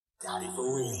Got it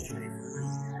for real.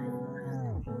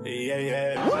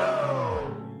 Yeah.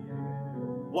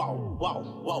 Whoa.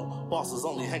 Bosses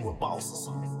only hang with bosses.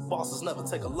 Bosses never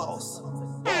take a loss.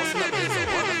 Boss never is a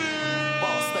runner.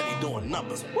 Boss steady doing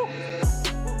numbers. Woo.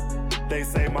 They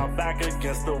say my back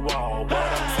against the wall, but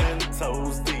I'm 10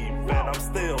 toes deep and I'm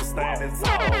still standing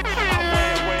tall.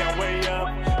 I'm way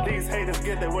up. These haters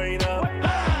get their weight up.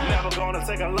 Never gonna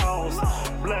take a loss.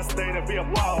 Blessed day to be a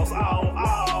boss.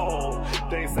 Oh.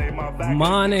 They say my back.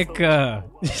 Monica.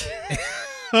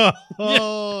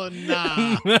 Oh,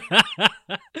 nah.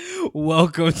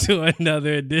 Welcome to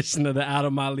another edition of the Out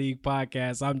of My League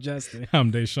podcast. I'm Justin.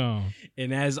 I'm Deshaun.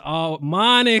 And as all,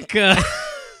 Monica.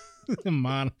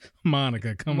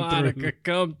 Monica,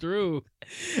 come through.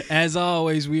 As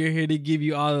always, we are here to give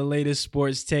you all the latest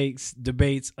sports takes,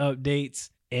 debates,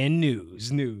 updates, and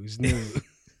news.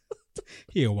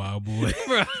 He a wild boy.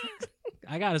 Bro,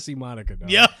 I gotta see Monica though.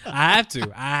 Yeah. I have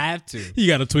to. You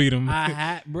gotta tweet him. I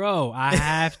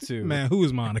have to. Man, who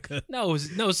is Monica? No,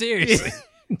 seriously.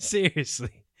 Seriously.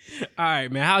 All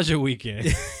right, man. How's your weekend?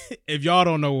 If y'all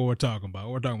don't know what we're talking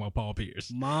about Paul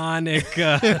Pierce.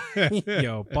 Monica.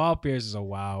 Yo, Paul Pierce is a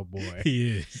wild boy.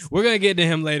 He is. We're going to get to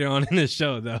him later on in the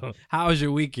show, though. How was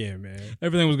your weekend, man?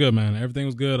 Everything was good, man. Everything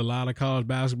was good. A lot of college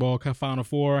basketball. Final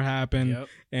Four happened. Yep.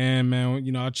 And,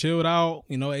 man, I chilled out,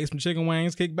 ate some chicken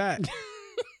wings, kicked back.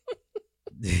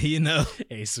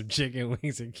 Ate some chicken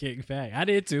wings and kicked back. I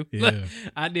did, too. Yeah.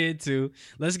 I did, too.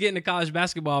 Let's get into college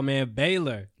basketball, man.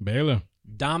 Baylor.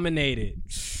 Dominated,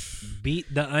 beat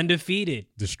the undefeated,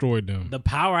 destroyed them. The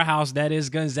powerhouse that is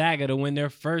Gonzaga to win their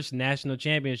first national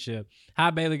championship.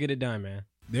 How Baylor get it done, man?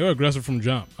 They were aggressive from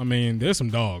jump. I mean, there's some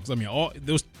dogs. I mean,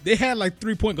 they had like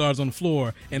 3 point guards on the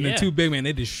floor, and then 2 big men.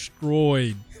 They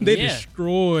destroyed.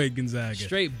 Destroyed Gonzaga.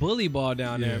 Straight bully ball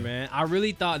down there, man. I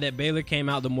really thought that Baylor came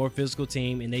out the more physical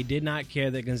team, and they did not care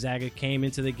that Gonzaga came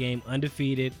into the game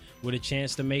undefeated with a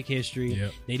chance to make history.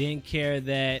 Yep. They didn't care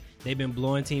that they've been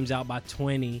blowing teams out by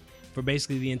 20 for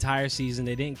basically the entire season.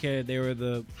 They didn't care that they were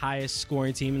the highest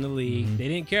scoring team in the league. Mm-hmm. They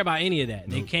didn't care about any of that.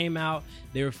 Nope. They came out,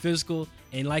 they were physical,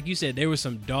 and like you said, they were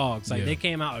some dogs. Like they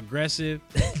came out aggressive,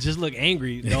 just look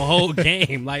angry the whole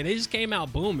game. Like they just came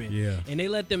out booming. Yeah. And they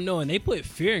let them know, and they put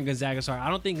fear in Gonzaga's heart. I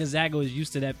don't think Gonzaga was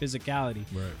used to that physicality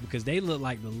because they look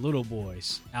like the little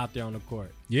boys out there on the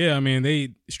court. Yeah, I mean,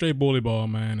 they straight bully ball,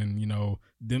 man. And,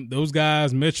 those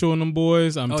guys, Mitchell and them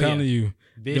boys, I'm telling you,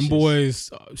 Vicious. them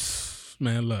boys,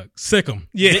 man, look, sick them.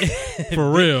 Yeah,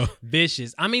 for real.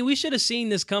 Vicious. I mean, we should have seen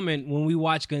this coming when we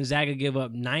watched Gonzaga give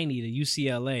up 90 to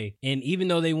UCLA. And even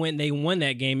though they won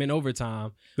that game in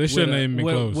overtime. They shouldn't have even been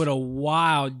close. With a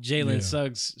wild Jalen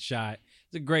Suggs shot.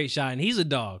 It's a great shot, and he's a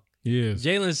dog. He is.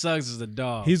 Jalen Suggs is a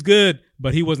dog. He's good,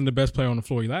 but he wasn't the best player on the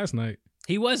floor last night.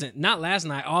 He wasn't. Not last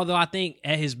night, although I think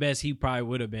at his best he probably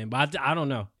would have been. But I don't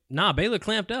know. Nah, Baylor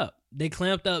clamped up. They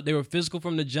clamped up. They were physical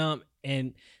from the jump,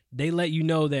 and they let you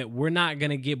know that we're not going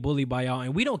to get bullied by y'all,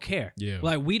 and we don't care. Yeah.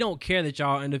 Like, we don't care that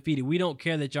y'all are undefeated. We don't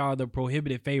care that y'all are the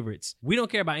prohibited favorites. We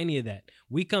don't care about any of that.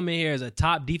 We come in here as a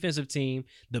top defensive team,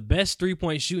 the best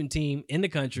three-point shooting team in the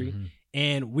country,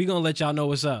 and we're going to let y'all know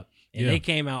what's up. And they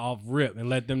came out off rip and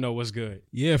let them know what's good.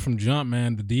 Yeah, from jump,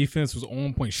 man. The defense was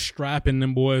on point, strapping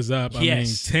them boys up. I mean,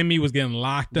 Timmy was getting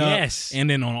locked up. Yes. And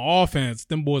then on offense,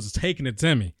 them boys was taking it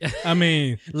Timmy. I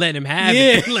mean. letting him have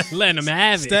it. Letting him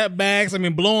have it. Step backs,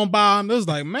 blowing by him. It was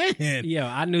like, man.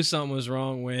 Yeah, I knew something was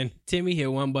wrong when Timmy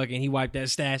hit one bucket and he wiped that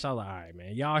stash. I was like, all right,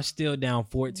 man. Y'all are still down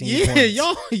 14 points.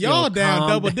 Y'all down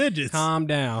double digits. Calm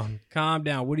down.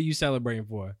 What are you celebrating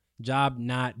for? Job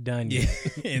not done yet.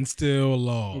 And still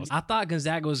lost. I thought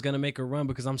Gonzaga was going to make a run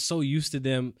because I'm so used to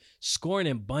them scoring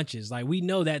in bunches. Like, we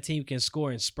know that team can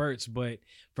score in spurts, but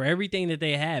for everything that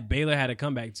they had, Baylor had to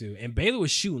come back to. And Baylor was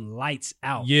shooting lights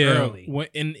out early.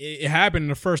 And it happened in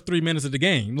the first 3 minutes of the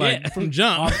game. Like, from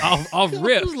jump. off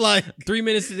rip. It was like 3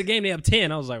 minutes of the game, they up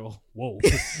 10. I was like, whoa.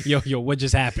 Yo, what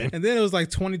just happened? And then it was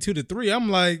like 22-3. I'm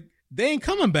like, they ain't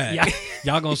coming back.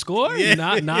 Y'all gonna score? Yeah.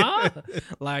 Nah.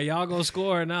 Like, y'all gonna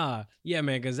score or nah? Yeah,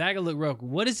 man, Gonzaga look rough.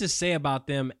 What does this say about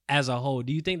them as a whole?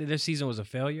 Do you think that their season was a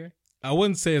failure? I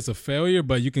wouldn't say it's a failure,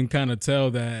 but you can kind of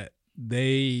tell that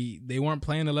they weren't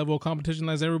playing the level of competition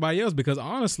as everybody else, because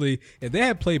honestly, if they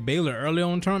had played Baylor early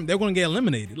on term, they're going to get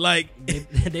eliminated. Like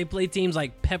they play teams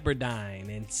like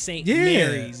Pepperdine and St.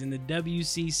 Mary's and the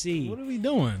WCC. What are we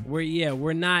doing?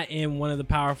 We're not in one of the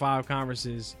Power 5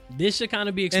 conferences. This should kind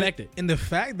of be expected. And the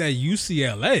fact that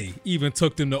UCLA even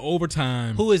took them to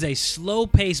overtime. Who is a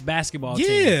slow-paced basketball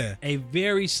team. A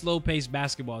very slow-paced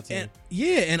basketball team.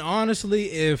 And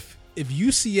honestly, if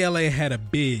UCLA had a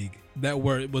big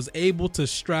was able to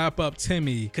strap up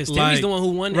Timmy. Because Timmy's the one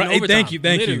who won in overtime. Thank you.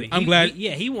 Literally. I'm glad.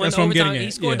 He won that's the what I'm overtime. getting at.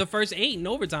 He scored the first 8 in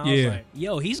overtime. I was like,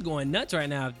 yo, he's going nuts right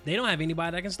now. They don't have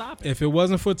anybody that can stop him. If it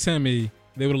wasn't for Timmy,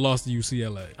 they would have lost to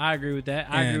UCLA. I agree with that.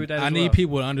 I agree with that as I need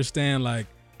people to understand, like,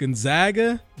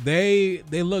 Gonzaga, they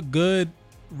look good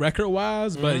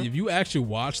record-wise, but if you actually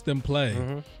watch them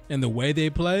play and the way they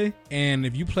play, and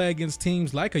if you play against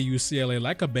teams like a UCLA,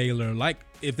 like a Baylor, like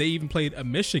if they even played a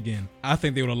Michigan, I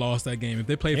think they would have lost that game. If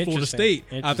they played Florida State,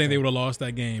 I think they would have lost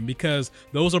that game because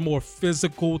those are more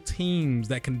physical teams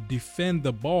that can defend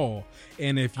the ball.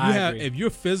 And if you're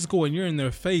physical and you're in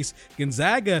their face,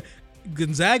 Gonzaga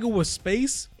with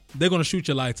space, they're going to shoot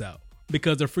your lights out,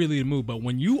 because they're freely to move. But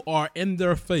when you are in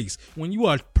their face, when you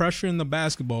are pressuring the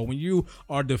basketball, when you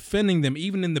are defending them,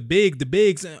 even in the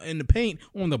bigs in the paint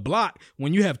on the block,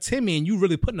 when you have Timmy and you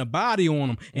really putting a body on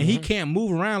him and he can't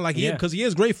move around like because he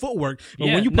has great footwork. But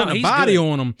when you put a body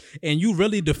on him and you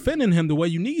really defending him the way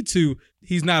you need to,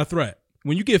 he's not a threat.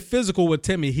 When you get physical with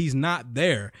Timmy, he's not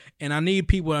there. And I need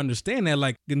people to understand that.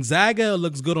 Like, Gonzaga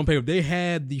looks good on paper. They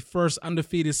had the first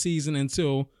undefeated season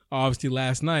until obviously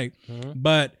last night.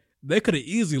 But they could have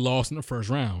easily lost in the first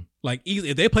round. Like,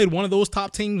 easily, if they played one of those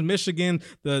top teams, Michigan,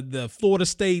 the Florida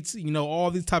States,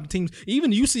 all these type of teams,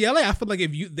 even UCLA, I feel like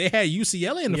if they had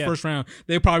UCLA in the first round,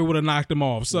 they probably would have knocked them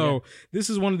off. So this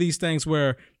is one of these things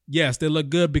where, yes, they look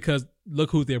good because look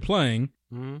who they're playing.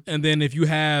 And then if you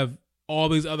have all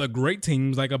these other great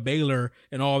teams like a Baylor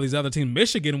and all these other teams,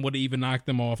 Michigan would have even knocked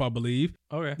them off, I believe.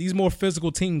 Okay. These more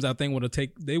physical teams, I think, would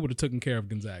have taken care of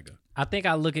Gonzaga. I think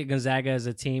I look at Gonzaga as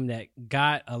a team that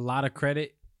got a lot of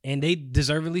credit, and they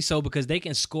deservedly so, because they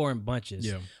can score in bunches.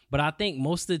 Yeah. But I think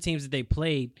most of the teams that they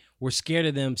played were scared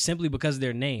of them simply because of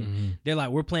their name. They're like,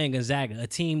 we're playing Gonzaga, a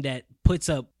team that puts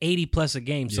up 80-plus a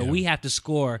game, so we have to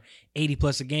score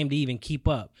 80-plus a game to even keep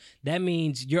up. That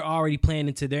means you're already playing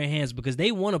into their hands because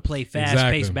they want to play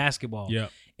fast-paced basketball. Yeah.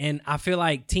 And I feel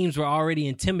like teams were already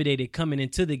intimidated coming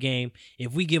into the game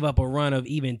if we give up a run of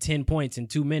even 10 points in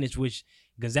 2 minutes, which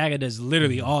Gonzaga does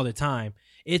literally all the time.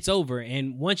 It's over.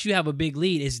 And once you have a big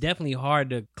lead, it's definitely hard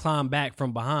to climb back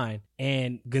from behind.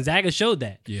 And Gonzaga showed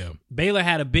that. Yeah. Baylor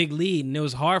had a big lead, and it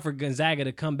was hard for Gonzaga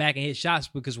to come back and hit shots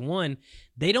because, one,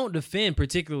 they don't defend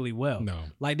particularly well. No.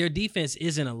 Like, their defense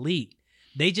isn't elite.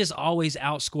 They just always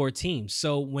outscore teams.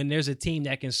 So when there's a team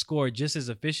that can score just as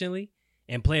efficiently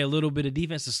and play a little bit of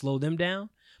defense to slow them down,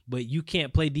 but you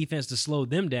can't play defense to slow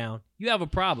them down, you have a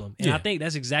problem. And I think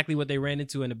that's exactly what they ran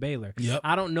into in the Baylor. Yep.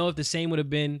 I don't know if the same would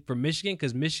have been for Michigan,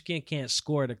 because Michigan can't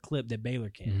score at a clip that Baylor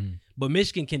can. But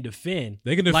Michigan can defend.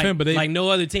 They can defend, but like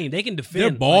no other team. They can defend.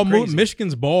 Their ball movement,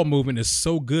 Michigan's ball movement is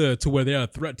so good to where they're a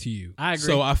threat to you. I agree.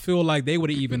 So I feel like they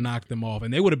would have even knocked them off,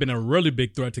 and they would have been a really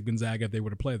big threat to Gonzaga if they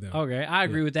would have played them. Okay, I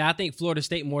agree with that. I think Florida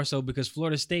State more so, because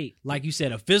Florida State, like you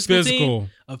said, a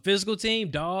physical team,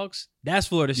 dogs. That's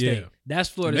Florida State. Yeah. That's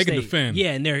Florida State. They can defend.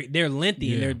 Yeah, and they're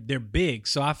lengthy and they're big.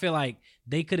 So I feel like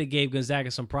they could have gave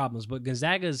Gonzaga some problems, but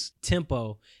Gonzaga's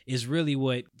tempo is really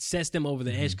what sets them over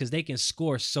the edge, because they can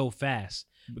score so fast.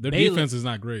 But their defense is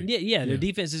not great. Yeah, their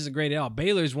defense isn't great at all.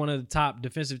 Baylor is one of the top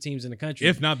defensive teams in the country,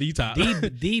 if not the top.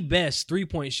 the best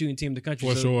 3-point shooting team in the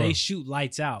country. They shoot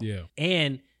lights out. Yeah,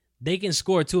 and they can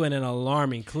score too at an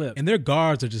alarming clip. And their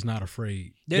guards are just not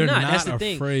afraid. They're not. That's the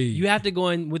thing. You have to go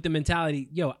in with the mentality,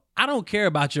 yo, I don't care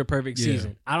about your perfect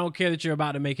season. I don't care that you're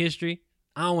about to make history.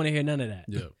 I don't want to hear none of that.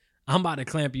 Yeah. I'm about to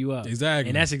clamp you up. Exactly.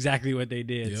 And that's exactly what they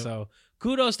did. Yep. So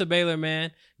kudos to Baylor,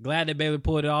 man. Glad that Baylor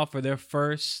pulled it off for their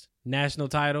first national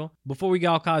title. Before we get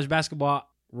off college basketball,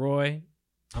 Roy,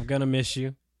 I'm going to miss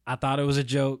you. I thought it was a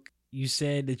joke. You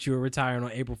said that you were retiring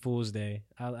on April Fool's Day.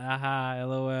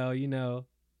 LOL, and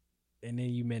then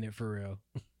you meant it for real.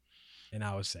 And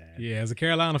I was sad. Yeah, as a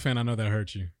Carolina fan, I know that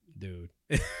hurt you. Dude.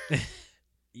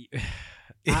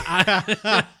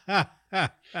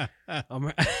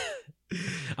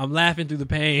 I'm laughing through the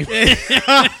pain.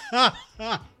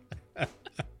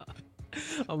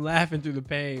 I'm laughing through the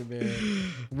pain,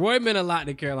 man. Roy meant a lot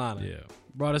to Carolina. Yeah.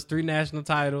 Brought us 3 national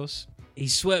titles. He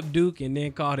swept Duke and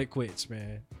then called it quits,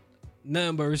 man.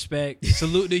 Nothing but respect.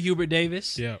 Salute to Hubert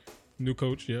Davis. Yeah. New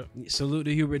coach, yeah. Salute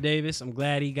to Hubert Davis. I'm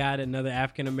glad he got another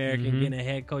African-American getting a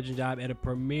head coaching job at a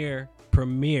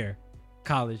premier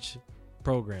college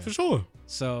program. For sure.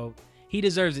 So he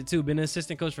deserves it too. Been an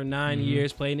assistant coach for 9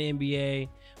 years, played in the NBA,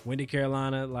 went to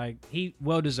Carolina. Like, he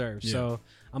well deserved. Yeah. So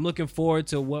I'm looking forward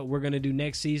to what we're going to do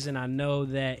next season. I know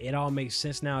that it all makes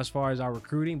sense now as far as our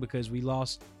recruiting, because we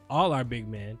lost all our big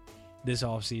men this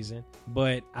offseason.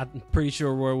 But I'm pretty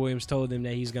sure Roy Williams told them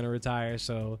that he's going to retire,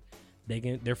 so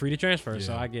they're free to transfer. Yeah.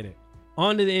 So I get it.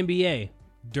 On to the NBA.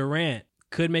 Durant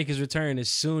could make his return as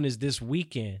soon as this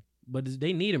weekend. but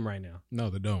they need him right now. No,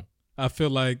 they don't. I feel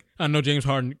like I know James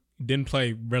Harden didn't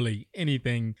play really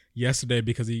anything yesterday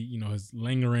because he, his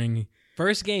lingering.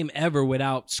 First game ever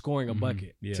without scoring a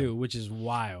bucket, too, which is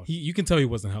wild. You can tell he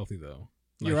wasn't healthy, though.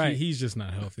 You're right. He's just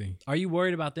not healthy. Are you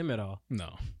worried about them at all?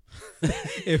 No.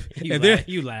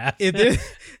 You laugh.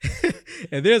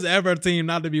 If there's ever a team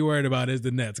not to be worried about, is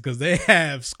the Nets, because they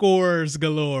have scores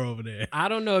galore over there. I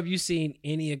don't know if you've seen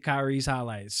any of Kyrie's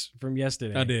highlights from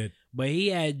yesterday. I did. But he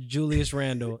had Julius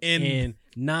Randle in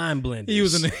 9 blenders. He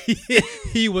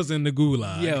was in the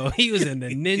gulag. Yo, he was in the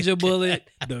Ninja Bullet,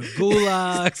 the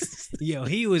gulags. Yo,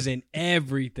 he was in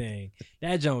everything.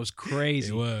 That joint was crazy.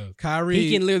 It was. Kyrie,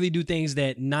 he can literally do things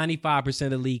that 95%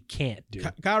 of the league can't do.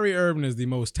 Kyrie Irving is the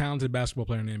most talented basketball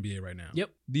player in the NBA right now. Yep.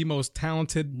 The most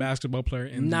talented basketball player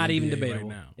in the NBA even debatable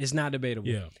right now. It's not debatable.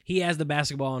 Yeah. He has the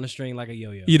basketball on a string like a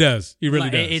yo-yo. He does. He really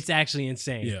does. It's actually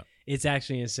insane. Yeah. It's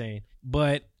actually insane.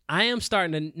 But I am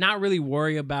starting to not really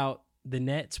worry about the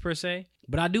Nets per se,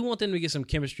 but I do want them to get some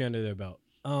chemistry under their belt.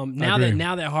 Now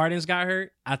that Harden's got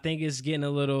hurt, I think it's getting a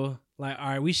little like, all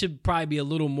right, we should probably be a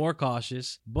little more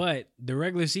cautious. But the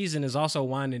regular season is also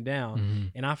winding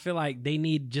down, and I feel like they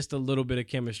need just a little bit of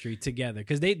chemistry together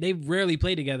because they rarely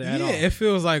play together at all. Yeah, it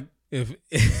feels like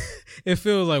it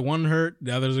feels like one hurt,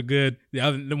 the others are good.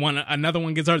 Another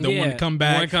one gets hurt, the one come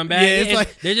back. One come back. Yeah, it's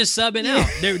like they're just subbing out.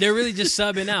 They're really just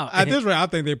subbing out. At this rate, I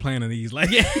think they're playing these. Like,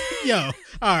 yo,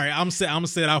 all right, I'm gonna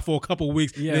sit out for a couple of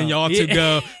weeks. Then y'all two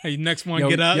go. Hey, next one,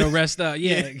 get up. Yo, rest up.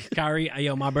 Yeah, Kyrie.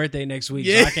 Yo, my birthday next week.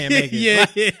 So I can't make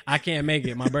it. I can't make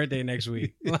it. My birthday next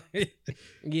week.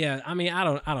 Yeah, I mean, I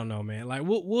don't know, man. Like,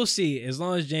 we'll see. As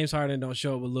long as James Harden don't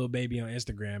show up with Lil Baby on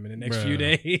Instagram in the next few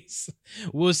days,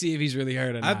 we'll see if he's really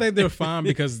hurt or not. I think they're fine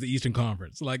because it's the Eastern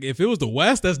Conference. Like, if it was the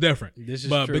West, that's different. This is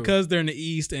but true. Because they're in the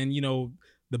East and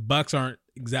the Bucks aren't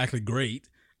exactly great.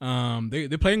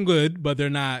 They're playing good, but they're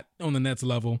not on the Nets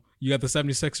level. You got the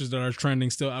 76ers that are trending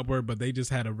still upward, but they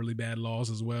just had a really bad loss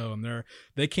as well, and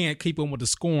they can't keep them with the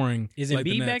scoring. Is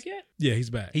Embiid back yet? Yeah, he's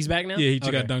back. He's back now? Yeah, he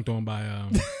just got dunked on by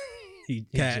He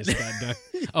just got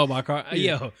dunked. Oh, by Carl.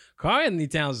 Yo, Karl Anthony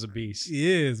Towns is a beast. He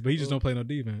is, but he just don't play no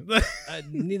defense.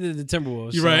 Neither the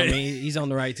Timberwolves. You're right. I mean, he's on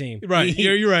the right team. Right.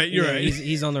 You're right. You're right.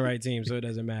 He's on the right team, so it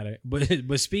doesn't matter.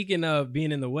 But speaking of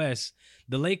being in the West,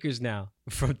 the Lakers now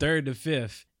from 3rd to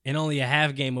 5th and only a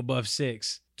half game above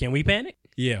 6. Can we panic?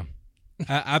 Yeah.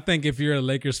 I think if you're a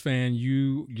Lakers fan,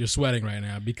 you're sweating right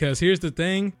now because here's the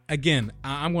thing. Again,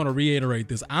 I'm going to reiterate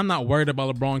this. I'm not worried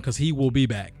about LeBron because he will be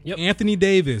back. Yep. Anthony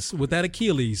Davis with that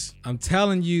Achilles, I'm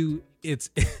telling you, it's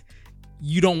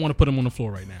you don't want to put him on the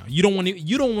floor right now. You don't want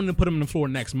to put him on the floor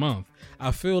next month.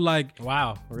 I feel like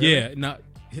wow. Really? Yeah. Now,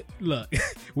 look,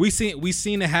 we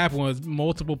seen it happen with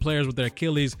multiple players with their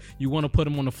Achilles. You want to put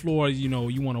them on the floor. You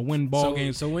want to win ball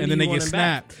games, and then they get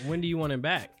snapped. When do you want him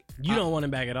back? You don't want him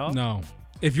back at all? No.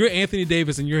 If you're Anthony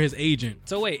Davis and you're his agent.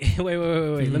 So wait.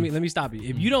 Mm-hmm. Let me stop you.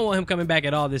 If you don't want him coming back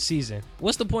at all this season,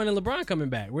 what's the point of LeBron coming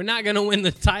back? We're not going to win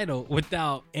the title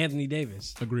without Anthony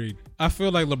Davis. Agreed. I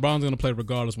feel like LeBron's going to play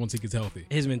regardless once he gets healthy.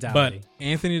 His mentality. But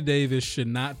Anthony Davis should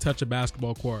not touch a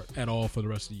basketball court at all for the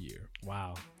rest of the year.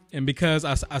 Wow. And because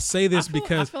I say this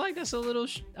because I feel like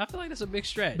that's a big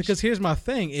stretch. Because here's my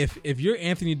thing: if you're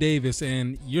Anthony Davis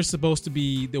and you're supposed to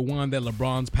be the one that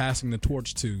LeBron's passing the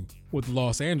torch to with the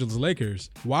Los Angeles Lakers,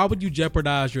 why would you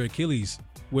jeopardize your Achilles,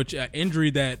 which injury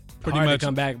that pretty hard much to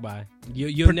come back by?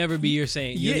 You'll never be your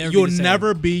same. You'll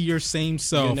never be your same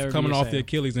self coming off the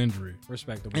Achilles injury.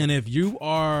 Respectable. And if you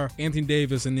are Anthony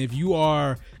Davis and if you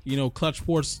are Clutch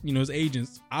Sports, his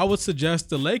agents, I would suggest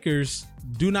the Lakers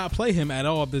do not play him at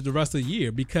all the rest of the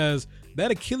year because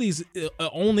that Achilles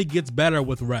only gets better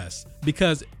with rest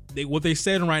because what they're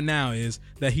saying right now is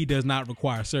that he does not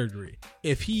require surgery.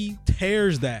 If he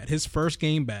tears his first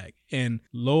game back, and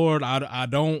Lord, I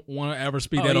don't want to ever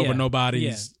speak that over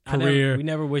nobody's career. We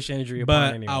never wish injury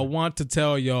upon anyone. But I want to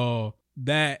tell y'all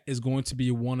that is going to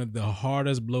be one of the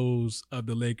hardest blows of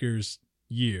the Lakers'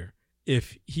 year.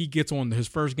 If he gets on his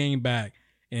first game back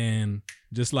and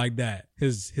just like that,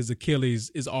 his Achilles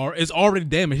is already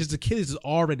damaged. His Achilles is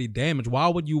already damaged. Why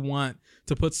would you want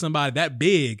to put somebody that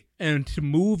big and to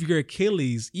move your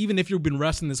Achilles, even if you've been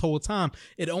resting this whole time?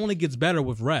 It only gets better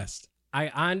with rest. I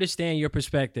understand your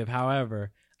perspective.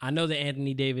 However, I know that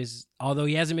Anthony Davis, although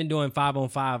he hasn't been doing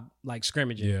 5-on-5 like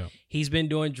scrimmaging, he's been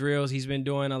doing drills. He's been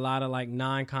doing a lot of like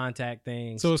non-contact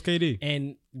things. So is KD,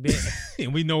 and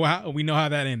and we know how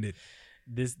that ended.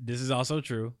 This is also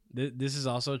true. This is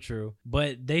also true.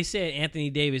 But they said Anthony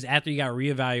Davis, after he got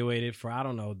reevaluated for, I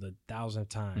don't know, the 1,000th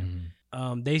time,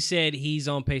 they said he's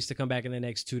on pace to come back in the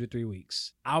next 2 to 3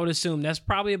 weeks. I would assume that's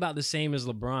probably about the same as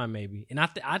LeBron, maybe. And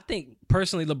I think,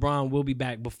 personally, LeBron will be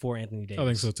back before Anthony Davis. I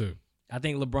think so, too. I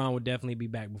think LeBron would definitely be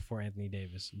back before Anthony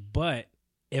Davis. But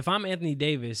if I'm Anthony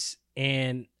Davis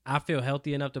and I feel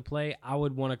healthy enough to play, I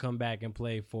would want to come back and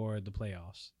play for the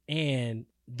playoffs. And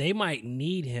they might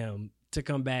need him to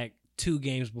come back 2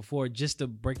 games before just to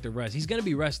break the rust. He's going to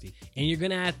be rusty, and you're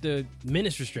going to have to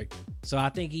minutes restrict him. So I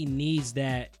think he needs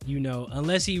that,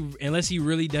 unless he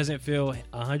really doesn't feel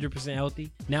 100%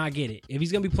 healthy. Now I get it. If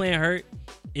he's going to be playing hurt,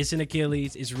 it's an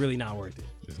Achilles. It's really not worth it.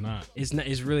 It's not.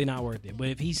 It's really not worth it. But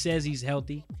if he says he's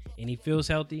healthy and he feels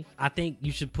healthy, I think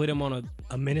you should put him on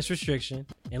a minutes restriction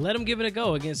and let him give it a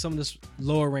go against some of the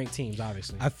lower ranked teams,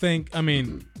 obviously. I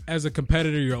mean, as a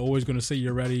competitor, you're always going to say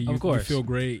you're ready. You feel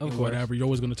great, of whatever. You're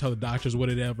always going to tell the doctors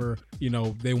whatever,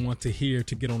 they want to hear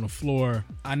to get on the floor.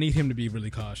 I need him to be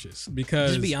really cautious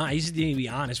because just be honest. You just need to be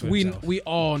honest with himself. We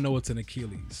all know it's an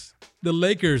Achilles. The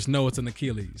Lakers know it's an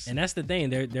Achilles. And that's the thing.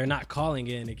 They're not calling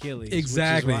it an Achilles.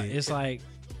 Exactly. Which is why it's like,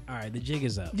 all right, the jig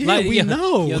is up. Yeah, we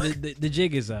know. The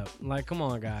jig is up. Like, come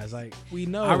on, guys. Like, we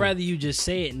know. I'd rather you just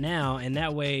say it now, and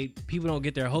that way people don't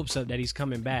get their hopes up that he's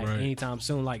coming back anytime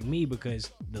soon, like me, because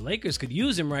the Lakers could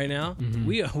use him right now.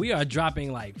 Mm-hmm. We are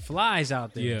dropping like flies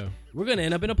out there. Yeah. We're gonna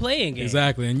end up in a play-in game.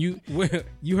 Exactly. And you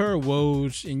heard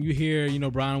Woj, and you hear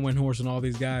Brian Windhorst and all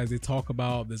these guys. They talk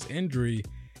about this injury.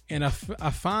 And I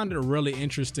find it really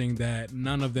interesting that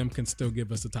none of them can still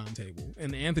give us a timetable.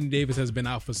 And Anthony Davis has been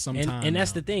out for some time. And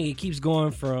that's the thing. It keeps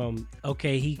going from,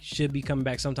 okay, he should be coming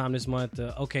back sometime this month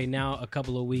to, okay, now a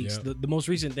couple of weeks. Yep. The most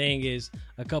recent thing is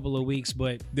a couple of weeks,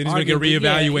 but then he's going to get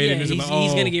reevaluated.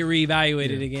 He's going to get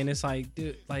reevaluated again. It's like,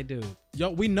 dude. Yo,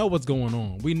 we know what's going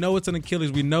on. We know it's an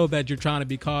Achilles. We know that you're trying to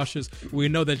be cautious. We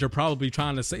know that you're probably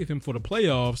trying to save him for the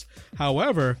playoffs.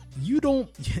 However, you do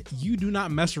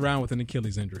not mess around with an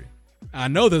Achilles injury. I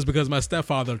know this because my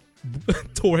stepfather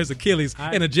tore his Achilles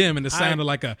in a gym, and it sounded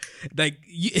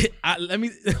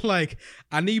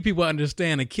I need people to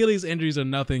understand Achilles injuries are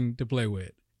nothing to play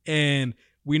with. And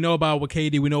we know about with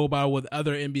KD. We know about it with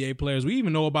other NBA players. We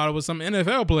even know about it with some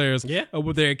NFL players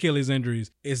with their Achilles injuries.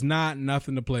 It's not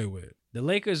nothing to play with. The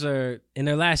Lakers are, in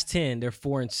their last 10, they're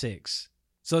 4-6.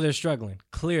 So they're struggling,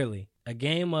 clearly. A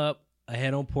game up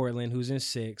ahead on Portland, who's in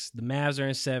 6th. The Mavs are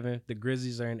in 7th. The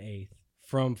Grizzlies are in 8th.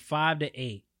 From 5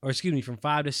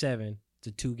 to 7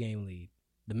 to 2-game lead.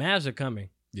 The Mavs are coming.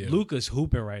 Yeah. Luka's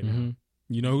hooping right now.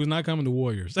 You know who's not coming? The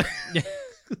Warriors.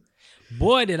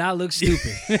 Boy, did I look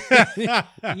stupid.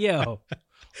 Yo,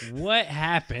 what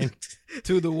happened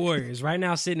to the Warriors? Right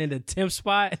now, sitting in the 10th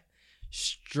spot,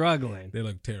 struggling. They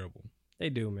look terrible. They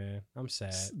do, man. I'm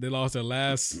sad. They lost their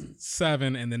last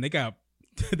 7, and then they got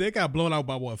blown out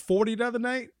by, 40 the other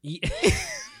night? Yeah.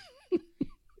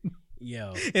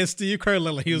 Yo. And Steve Kerr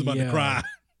looked like he was about to cry.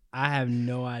 I have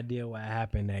no idea what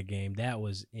happened that game. That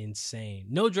was insane.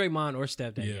 No Draymond or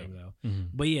Steph that game, though. Mm-hmm.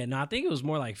 But, I think it was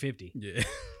more like 50. Yeah.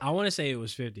 I want to say it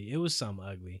was 50. It was something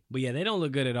ugly. But, they don't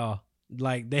look good at all.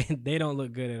 Like, they don't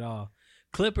look good at all.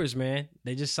 Clippers, man,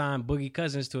 they just signed Boogie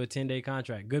Cousins to a 10-day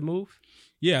contract. Good move?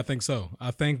 Yeah, I think so. I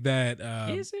think that...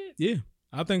 Is it? Yeah.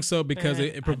 I think so because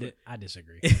I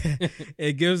disagree.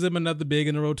 It gives them another big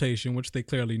in the rotation, which they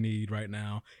clearly need right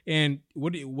now. And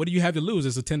what do you have to lose?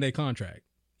 It's a 10-day contract.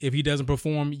 If he doesn't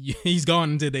perform, he's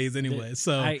gone in 10 days anyway.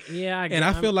 So I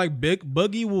feel like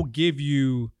Boogie will give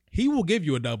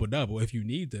you a double-double if you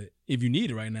need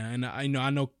it right now. And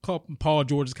I know Paul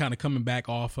George is kind of coming back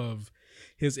off of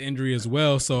his injury as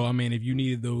well. So I mean, if you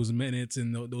needed those minutes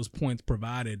and those points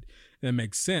provided, that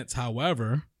makes sense.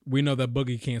 However, we know that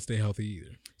Boogie can't stay healthy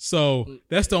either. So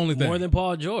that's the only thing. More than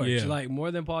Paul George. Yeah.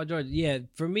 More than Paul George. Yeah,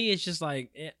 for me, it's just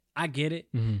like, I get it.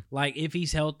 Mm-hmm. Like, if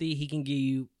he's healthy, he can give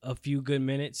you a few good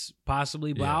minutes,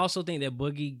 possibly. But I also think that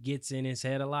Boogie gets in his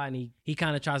head a lot, and he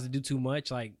kind of tries to do too much.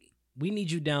 Like, we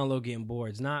need you down low getting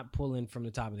boards, not pulling from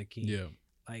the top of the key. Yeah.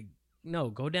 Like, no,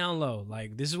 go down low.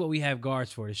 Like, this is what we have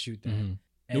guards for, to shoot that.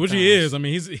 Mm-hmm. Which he is. I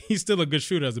mean, he's still a good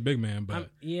shooter as a big man.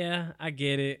 But I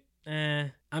get it.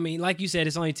 I mean, like you said,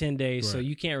 it's only 10 days, so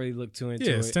you can't really look too into it.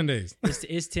 Yeah, it's 10 days.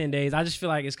 It's 10 days. I just feel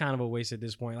like it's kind of a waste at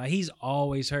this point. Like, he's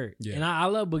always hurt. Yeah. And I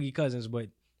love Boogie Cousins, but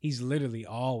he's literally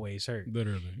always hurt.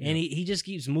 Literally. Yeah. And he just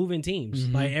keeps moving teams,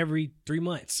 like every 3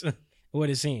 months, what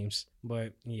it seems.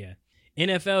 But, yeah.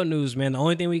 NFL news, man. The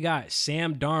only thing we got,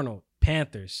 Sam Darnold,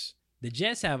 Panthers. The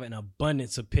Jets have an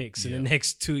abundance of picks in the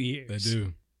next 2 years. They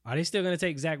do. Are they still going to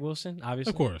take Zach Wilson, obviously?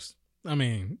 Of course. I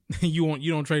mean,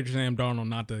 you don't trade Sam Darnold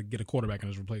not to get a quarterback in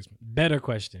his replacement. Better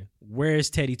question. Where is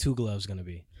Teddy Two Gloves going to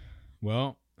be?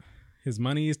 Well, his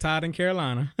money is tied in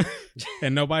Carolina,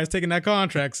 and nobody's taking that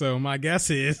contract. So my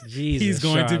guess is he's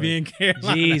going to be in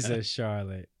Carolina. Jesus,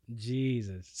 Charlotte.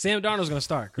 Jesus. Sam Darnold's going to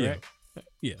start, correct?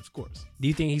 Yeah, of course. Do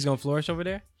you think he's going to flourish over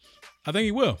there? I think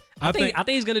he will. I think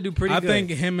he's going to do pretty good. I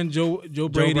think him and Joe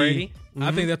Brady. Mm-hmm.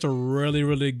 I think that's a really,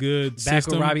 really good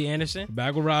system.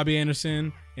 Back with Robbie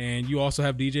Anderson. And you also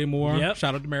have DJ Moore. Yep.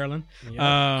 Shout out to Maryland.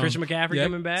 Yep. Christian McCaffrey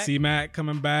coming back. C-Mac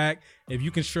coming back. If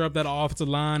you can shore up that offensive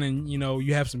line and,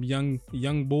 you have some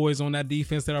young boys on that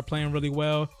defense that are playing really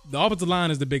well, the offensive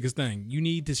line is the biggest thing. You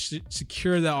need to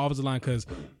secure that offensive line because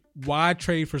why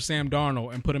trade for Sam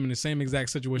Darnold and put him in the same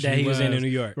exact situation that he was in New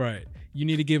York? Right. You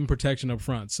need to give him protection up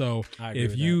front. So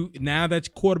now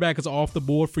that quarterback is off the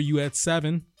board for you at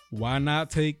 7, why not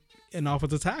take an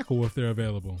offensive tackle if they're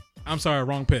available? I'm sorry,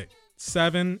 wrong pick.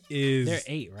 7 is... They're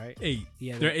 8, right? 8.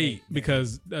 Yeah, they're 8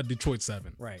 because Detroit's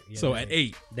 7. Right. Yeah, so at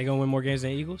 8. They going to win more games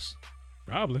than the Eagles?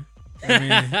 Probably.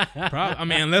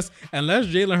 Unless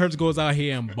Jalen Hurts goes out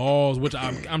here and balls, which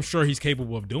I'm sure he's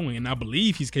capable of doing, and I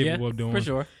believe he's capable of doing. For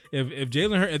sure. If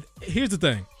Jalen Hurts... Here's the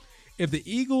thing. If the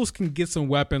Eagles can get some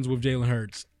weapons with Jalen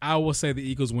Hurts, I will say the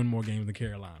Eagles win more games than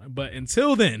Carolina. But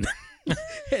until then,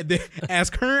 as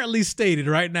currently stated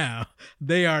right now,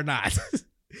 they are not.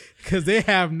 Because they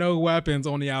have no weapons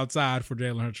on the outside for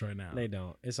Jalen Hurts right now. They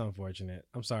don't. It's unfortunate.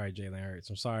 I'm sorry, Jalen Hurts.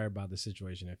 I'm sorry about the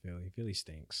situation in Philly. Philly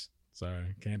stinks.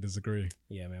 Sorry, can't disagree.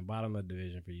 Yeah, man. Bottom of the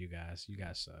division for you guys. You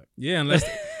guys suck. Yeah,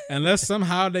 unless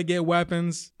somehow they get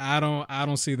weapons, I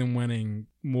don't see them winning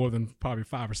more than probably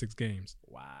 5 or 6 games.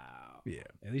 Wow. Yeah.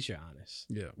 At least you're honest.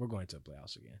 Yeah. We're going to the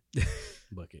playoffs again.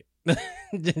 Book it.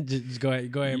 just go ahead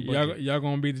and book it. Y'all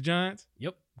gonna beat the Giants?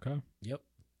 Yep. Okay. Yep.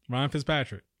 Ryan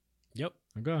Fitzpatrick. Yep.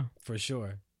 Okay. For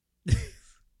sure.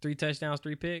 3 touchdowns,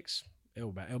 3 picks.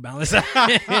 It'll balance out.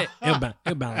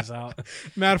 it'll balance out.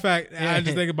 Matter of fact, I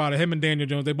just think about it. Him and Daniel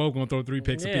Jones, they both gonna throw 3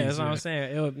 picks apiece. Yeah, that's what I'm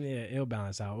saying. It'll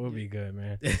balance out. We'll be good,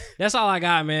 man. That's all I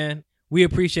got, man. We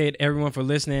appreciate everyone for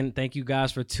listening. Thank you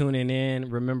guys for tuning in.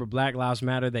 Remember, Black Lives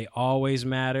Matter. They always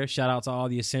matter. Shout out to all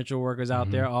the essential workers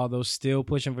out there, all those still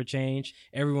pushing for change.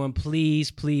 Everyone,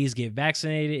 please get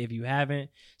vaccinated if you haven't,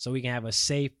 so we can have a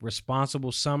safe,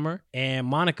 responsible summer. And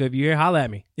Monica, if you're here, holla at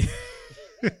me.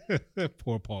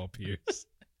 Poor Paul Pierce.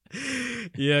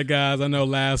 Yeah, guys, I know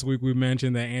last week we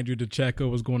mentioned that Andrew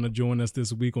DeCecco was going to join us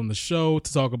this week on the show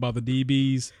to talk about the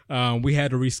DBs. We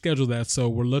had to reschedule that, so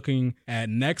we're looking at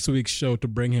next week's show to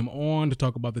bring him on to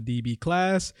talk about the DB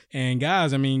class. And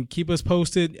guys, keep us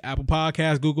posted. Apple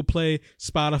Podcasts, Google Play,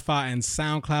 Spotify, and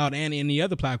SoundCloud, and any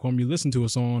other platform you listen to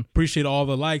us on. Appreciate all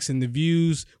the likes and the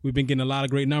views. We've been getting a lot of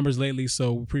great numbers lately,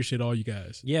 so we appreciate all you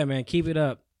guys. Yeah, man, keep it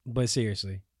up. But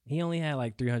seriously, he only had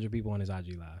like 300 people on his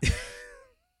IG Live.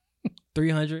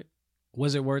 300?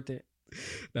 Was it worth it?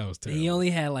 That was terrible. He only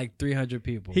had like 300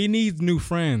 people. He needs new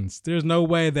friends. There's no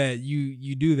way that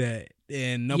you do that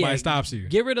and nobody stops you.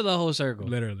 Get rid of the whole circle.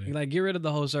 Literally. Like, get rid of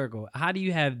the whole circle. How do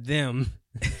you have them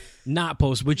not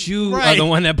post, but you are the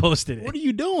one that posted it? What are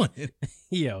you doing?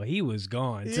 Yo, he was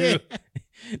gone too. Yeah.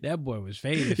 That boy was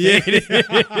faded. Yeah.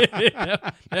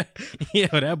 Yo,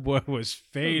 that boy was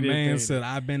faded. Man said,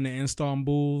 I've been to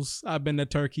Istanbul's. I've been to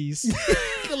Turkey's.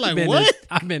 Like, what?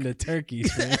 I've been to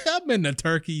Turkey's, man. I've been to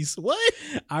Turkey's. What?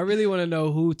 I really want to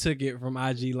know who took it from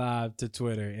IG Live to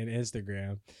Twitter and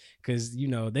Instagram. Because,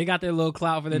 they got their little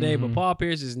clout for the day, but Paul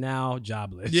Pierce is now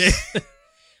jobless. Yeah.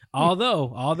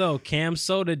 Although Cam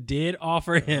Soda did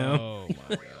offer him. Oh,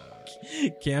 my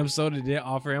God. Cam Soda did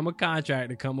offer him a contract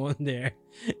to come on there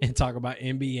and talk about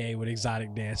NBA with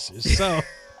exotic dancers. So,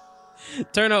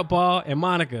 turn up, Paul and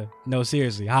Monica. No,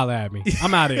 seriously, holla at me.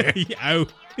 I'm out of here. Yo.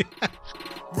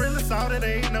 Realest out, it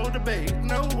ain't no debate.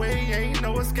 No way, ain't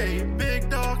no escape. Big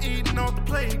dog eating off the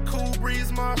plate. Cool breeze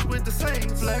march with the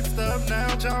Saints. Flexed up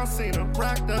now, John Cena.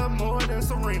 Racked up more than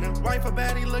Serena. Wife a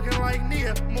baddie looking like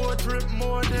Nia. More drip,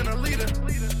 more than a leader.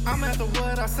 I'm after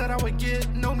what I said I would get.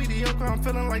 No mediocre, I'm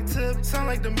feeling like Tip. Sound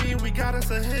like to me, we got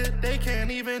us a hit. They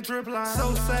can't even drip line.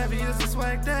 So savvy is a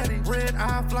swag daddy. Red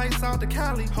eye flights out to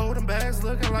Cali. Holding bags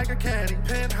looking like a caddy.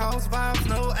 Penthouse vibes,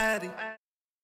 no addy.